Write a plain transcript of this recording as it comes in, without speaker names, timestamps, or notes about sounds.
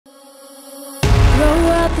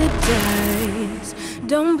days.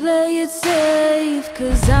 Don't play it safe,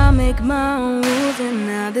 cause I make my own rules, and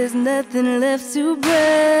now there's nothing left to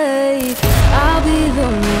break. I'll be the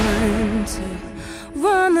one to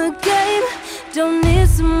run the game. Don't need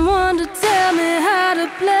someone to tell me how to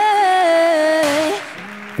play.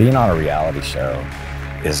 Being on a reality show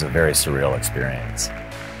is a very surreal experience,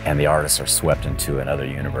 and the artists are swept into another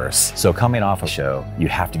universe. So coming off a show, you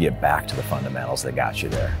have to get back to the fundamentals that got you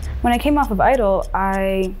there. When I came off of Idol,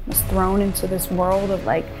 I was thrown into this world of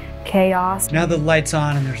like chaos. Now the light's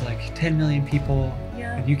on and there's like 10 million people,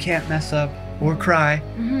 and you can't mess up or cry,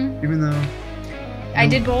 even though I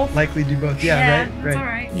did both. Likely do both. Yeah, right. That's all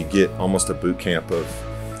right. You get almost a boot camp of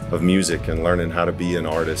music and learning how to be an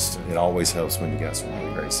artist. It always helps when you got some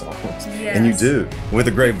really great songs. Yes. And you do, with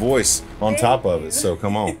a great voice on top of it. So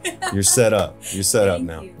come on, you're set up. You're set up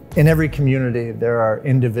now. In every community, there are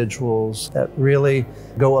individuals that really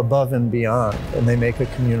go above and beyond, and they make a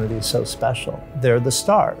community so special. They're the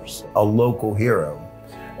stars. A local hero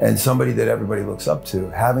and somebody that everybody looks up to,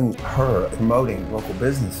 having her promoting local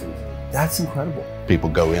businesses, that's incredible. People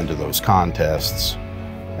go into those contests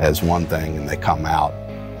as one thing and they come out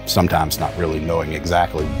sometimes not really knowing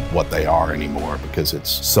exactly what they are anymore, because it's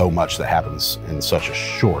so much that happens in such a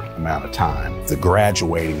short amount of time. The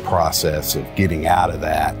graduating process of getting out of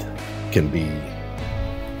that can be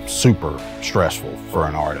super stressful for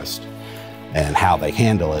an artist, and how they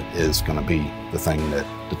handle it is going to be the thing that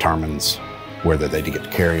determines whether they get to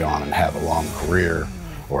carry on and have a long career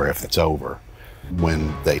or if it's over.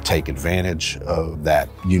 When they take advantage of that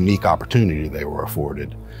unique opportunity they were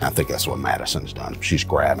afforded, I think that's what Madison's done. She's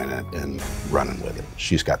grabbing it and running with it.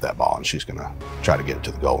 She's got that ball and she's gonna try to get it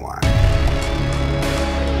to the goal line.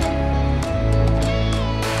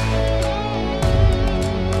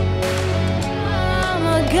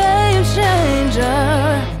 I'm a game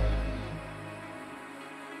changer.